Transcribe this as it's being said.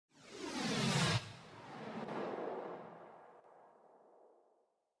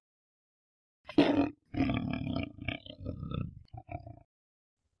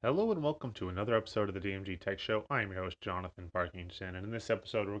Hello and welcome to another episode of the DMG Tech Show. I am your host, Jonathan Parkinson, and in this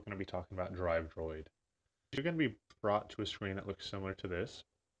episode, we're going to be talking about Drivedroid. You're going to be brought to a screen that looks similar to this.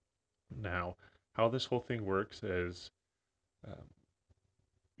 Now, how this whole thing works is um,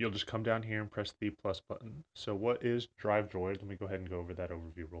 you'll just come down here and press the plus button. So, what is Drivedroid? Let me go ahead and go over that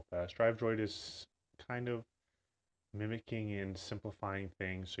overview real fast. Drivedroid is kind of mimicking and simplifying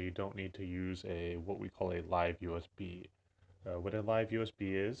things so you don't need to use what we call a live USB. What a live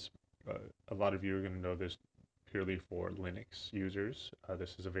USB is, uh, a lot of you are going to know this purely for Linux users.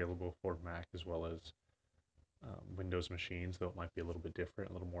 This is available for Mac as well as Windows machines, though it might be a little bit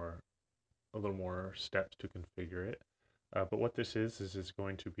different, a little more steps to configure it. But what this is it's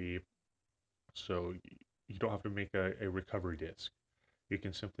going to be so you don't have to make a recovery disk. You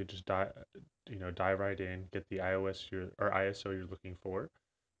can simply just dive right in, get the ISO you're looking for.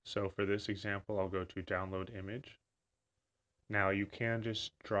 So for this example, I'll go to download image. Now you can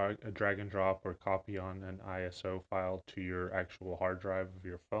just drag and drop or copy on an ISO file to your actual hard drive of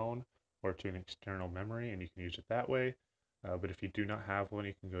your phone or to an external memory, and you can use it that way. But if you do not have one,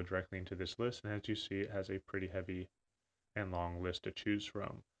 you can go directly into this list, and as you see, it has a pretty heavy and long list to choose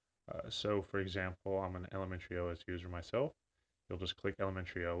from. So for example, I'm an elementary OS user myself. You'll just click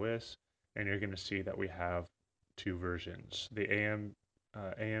elementary OS, and you're going to see that we have two versions. The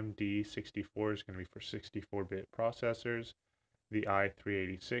AMD 64 is going to be for 64-bit processors. The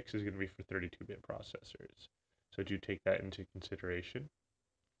i386 is going to be for 32-bit processors. So do take that into consideration.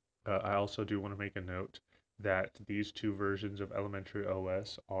 I also do want to make a note that these two versions of elementary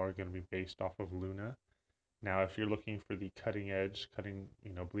OS are going to be based off of Luna. Now, if you're looking for the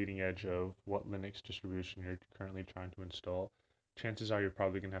bleeding edge of what Linux distribution you're currently trying to install, chances are you're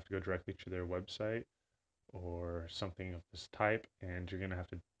probably going to have to go directly to their website or something of this type, and you're going to have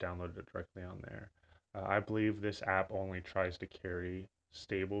to download it directly on there. I believe this app only tries to carry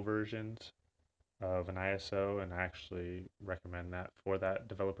stable versions of an ISO, and I actually recommend that for that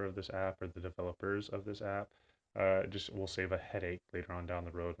developer of this app or the developers of this app. Just will save a headache later on down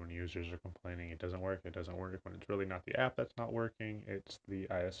the road when users are complaining it doesn't work, when it's really not the app that's not working, it's the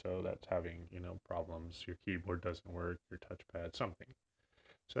ISO that's having, problems. Your keyboard doesn't work, your touchpad, something.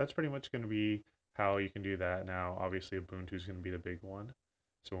 So that's pretty much going to be how you can do that. Now, obviously, Ubuntu is going to be the big one.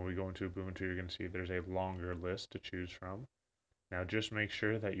 So when we go into Ubuntu, you're going to see there's a longer list to choose from. Now, just make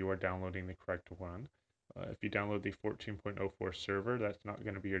sure that you are downloading the correct one. If you download the 14.04 server, that's not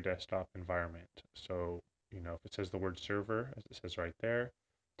going to be your desktop environment. So, if it says the word server, as it says right there,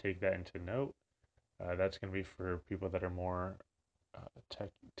 take that into note. That's going to be for people that are more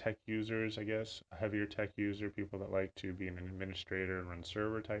tech users, I guess, a heavier tech user, people that like to be an administrator and run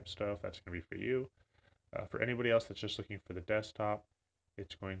server type stuff. That's going to be for you. For anybody else that's just looking for the desktop,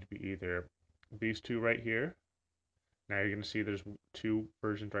 it's going to be either these two right here. Now you're going to see there's two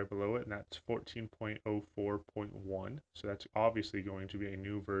versions right below it, and that's 14.04.1. So that's obviously going to be a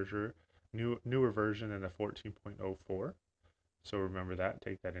newer version than the 14.04. So remember that,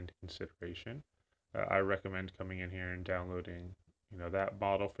 take that into consideration. I recommend coming in here and downloading, that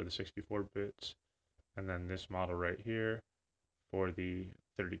model for the 64 bits, and then this model right here for the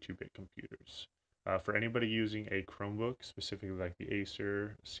 32-bit computers. For anybody using a Chromebook, specifically like the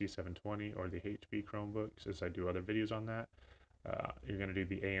Acer C720 or the HP Chromebooks, as I do other videos on that, you're going to do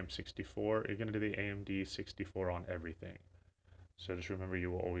the AM64. You're going to do the AMD 64 on everything. So just remember, you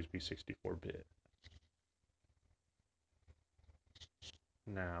will always be 64-bit.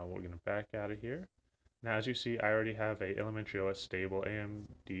 Now we're going to back out of here. Now, as you see, I already have a elementary OS stable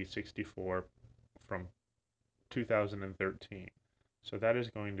AMD 64 from 2013. So that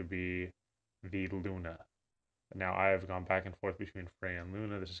is going to be the Luna. Now, I have gone back and forth between Frey and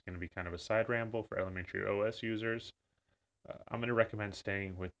Luna. This is going to be kind of a side ramble for elementary OS users. I'm going to recommend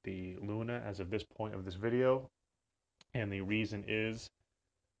staying with the Luna as of this point of this video. And the reason is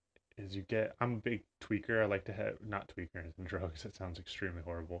I'm a big tweaker. I like to have, not tweaker and drugs, that sounds extremely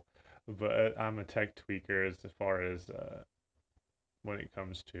horrible. But I'm a tech tweaker as far as when it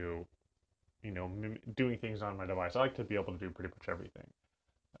comes to, doing things on my device. I like to be able to do pretty much everything.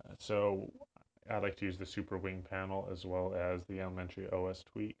 So I like to use the Super Wing panel as well as the elementary OS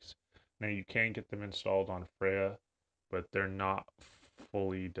tweaks. Now you can get them installed on Freya, but they're not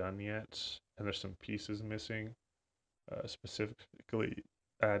fully done yet, and there's some pieces missing, specifically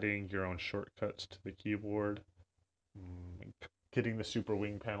adding your own shortcuts to the keyboard, getting the Super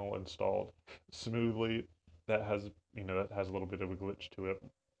Wing panel installed smoothly. That has a little bit of a glitch to it,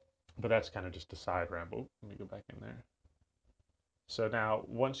 but that's kind of just a side ramble. Let me go back in there. So now,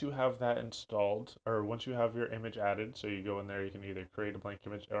 once you have that installed, or once you have your image added, so you go in there, you can either create a blank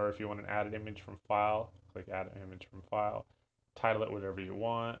image, or if you want an added image from file, click add image from file. title it whatever you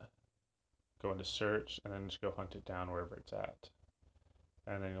want, go into search, and then just go hunt it down wherever it's at.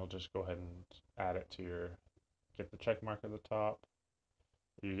 And then you'll just go ahead and add it to your, get the check mark at the top.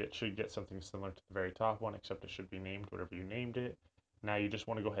 You should get something similar to the very top one, except it should be named whatever you named it. Now you just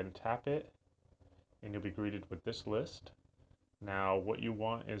want to go ahead and tap it, and you'll be greeted with this list. Now what you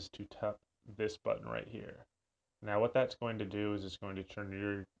want is to tap this button right here. Now what that's going to do is it's going to turn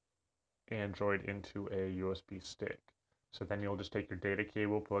your Android into a USB stick. So then you'll just take your data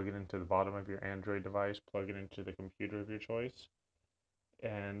cable, plug it into the bottom of your Android device, plug it into the computer of your choice,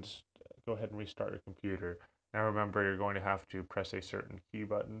 and go ahead and restart your computer. Now remember, you're going to have to press a certain key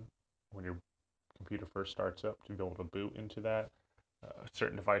button when your computer first starts up to be able to boot into that.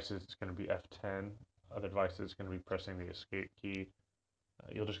 Certain devices it's going to be F10, other devices it's going to be pressing the escape key.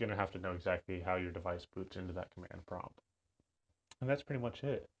 You're just going to have to know exactly how your device boots into that command prompt. And that's pretty much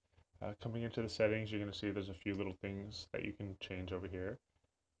it. Coming into the settings, you're going to see there's a few little things that you can change over here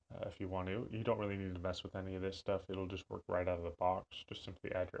if you want to. You don't really need to mess with any of this stuff. It'll just work right out of the box. Just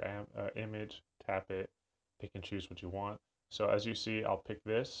simply add your image, tap it, pick and choose what you want. So as you see, I'll pick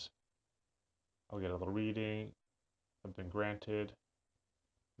this. I'll get a little reading. I've been granted.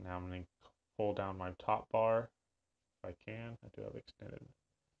 Now I'm going to pull down my top bar if I can. I do have extended.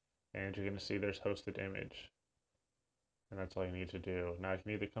 And you're going to see there's hosted image. And that's all you need to do. Now I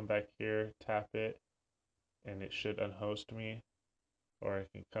can either come back here, tap it, and it should unhost me. Or I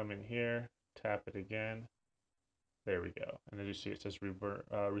can come in here, tap it again. There we go. And as you see, it says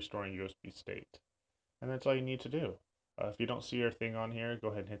restoring USB state. And that's all you need to do. If you don't see your thing on here, go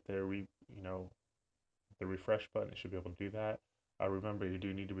ahead and hit the the refresh button. It should be able to do that. Remember, you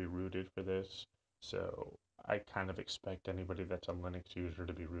do need to be rooted for this. So I kind of expect anybody that's a Linux user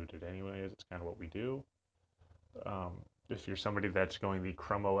to be rooted anyways. It's kind of what we do. If you're somebody that's going the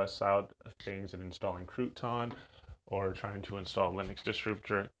Chrome OS side of things and installing Crouton, or trying to install Linux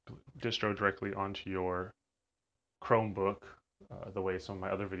distro directly onto your Chromebook, the way some of my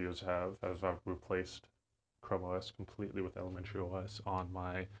other videos have, as I've replaced Chrome OS completely with Elementary OS on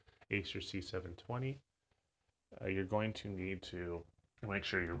my Acer C720, you're going to need to make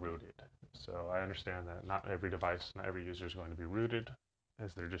sure you're rooted. So I understand that not every device, not every user is going to be rooted,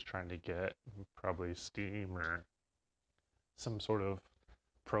 as they're just trying to get probably Steam or some sort of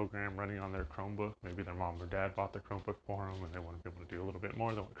program running on their Chromebook. Maybe their mom or dad bought the Chromebook for them and they want to be able to do a little bit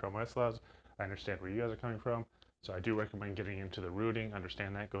more than what Chrome OS allows. I understand where you guys are coming from. So I do recommend getting into the rooting.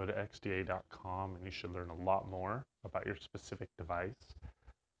 Understand that. Go to xda.com and you should learn a lot more about your specific device.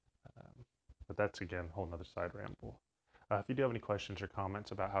 But that's, again, a whole nother side ramble. If you do have any questions or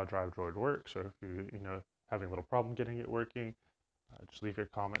comments about how Drivedroid works, or if you're having a little problem getting it working, just leave your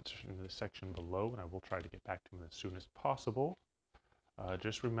comments in the section below and I will try to get back to them as soon as possible.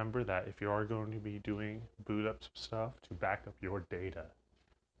 Just remember that if you are going to be doing boot up stuff, to back up your data,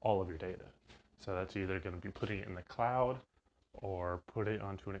 all of your data. So that's either going to be putting it in the cloud or put it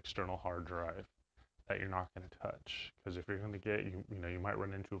onto an external hard drive that you're not going to touch. Because if you're going to get, you might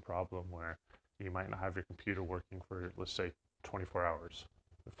run into a problem where you might not have your computer working for, let's say, 24 hours,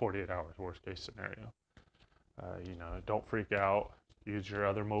 48 hours, worst case scenario. Don't freak out. Use your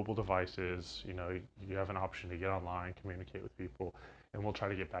other mobile devices. You have an option to get online, communicate with people, and we'll try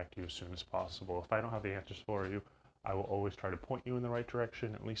to get back to you as soon as possible. If I don't have the answers for you, I will always try to point you in the right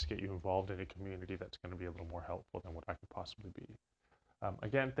direction, at least get you involved in a community that's going to be a little more helpful than what I could possibly be.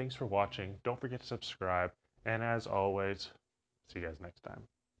 Again, thanks for watching. Don't forget to subscribe, and as always, see you guys next time.